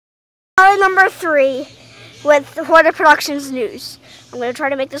Story number 3 with the Hornet Productions news. I'm going to try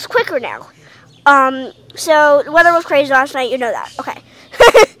to make this quicker now. So the weather was crazy last night, you know that. Okay.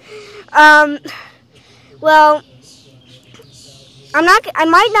 Well, I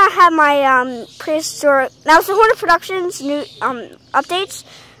might not have my prehistoric. Now it's the Hornet Productions new updates.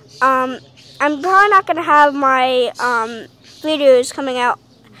 I'm probably not going to have my videos coming out,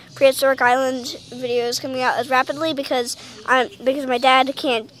 Prehistoric Island videos coming out as rapidly because my dad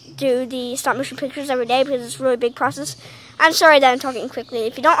can't do the stop motion pictures every day because it's a really big process. I'm sorry that I'm talking quickly.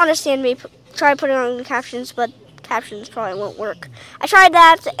 If you don't understand me, try putting on the captions, but captions probably won't work. I tried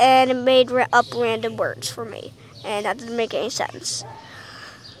that and it made up random words for me, and that didn't make any sense.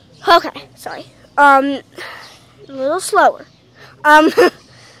 Okay, sorry. A little slower.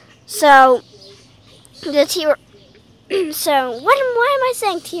 So the So why am I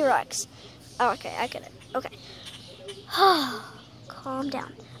saying T-Rex? Oh, okay, I get it. Okay. Calm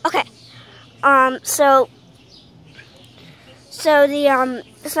down. Okay. So the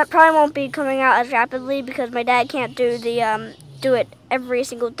this probably won't be coming out as rapidly because my dad can't do the do it every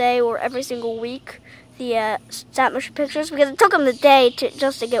single day or every single week. The stop motion pictures because it took him the day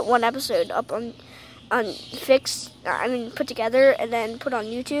just to get one episode up on put together and then put on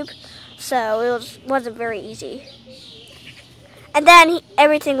YouTube. So it wasn't very easy. And then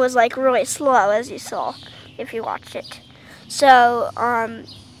everything was like really slow, as you saw if you watched it. So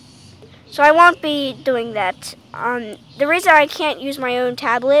so I won't be doing that. The reason I can't use my own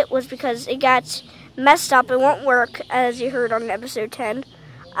tablet was because it got messed up. It won't work, as you heard on episode 10.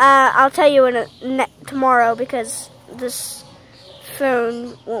 I'll tell you tomorrow because this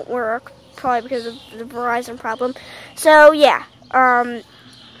phone won't work, probably because of the Verizon problem. So yeah.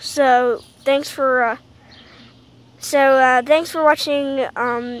 So thanks for watching.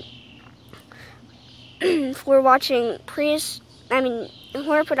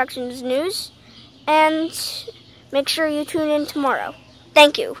 Hornet Productions news, and make sure you tune in tomorrow.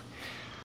 Thank you.